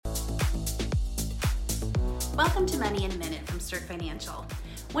Welcome to Money in a Minute from Sturt Financial.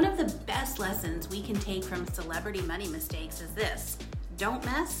 One of the best lessons we can take from celebrity money mistakes is this: don't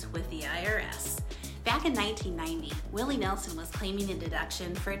mess with the IRS. Back in 1990, Willie Nelson was claiming a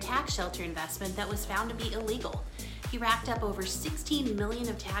deduction for a tax shelter investment that was found to be illegal. He racked up over $16 million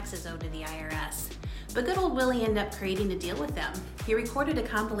of taxes owed to the IRS. But good old Willie ended up creating a deal with them. He recorded a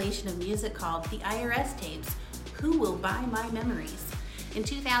compilation of music called The IRS Tapes, Who Will Buy My Memories? In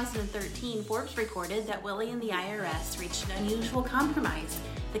 2013, Forbes recorded that Willie and the IRS reached an unusual compromise.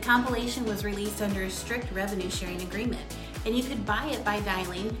 The compilation was released under a strict revenue sharing agreement, and you could buy it by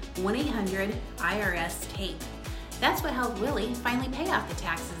dialing 1-800-IRS-TAPE. That's what helped Willie finally pay off the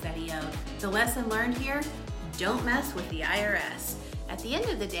taxes that he owed. The lesson learned here: don't mess with the IRS. At the end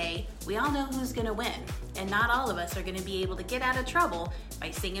of the day, we all know who's going to win, and not all of us are going to be able to get out of trouble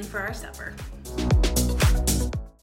by singing for our supper.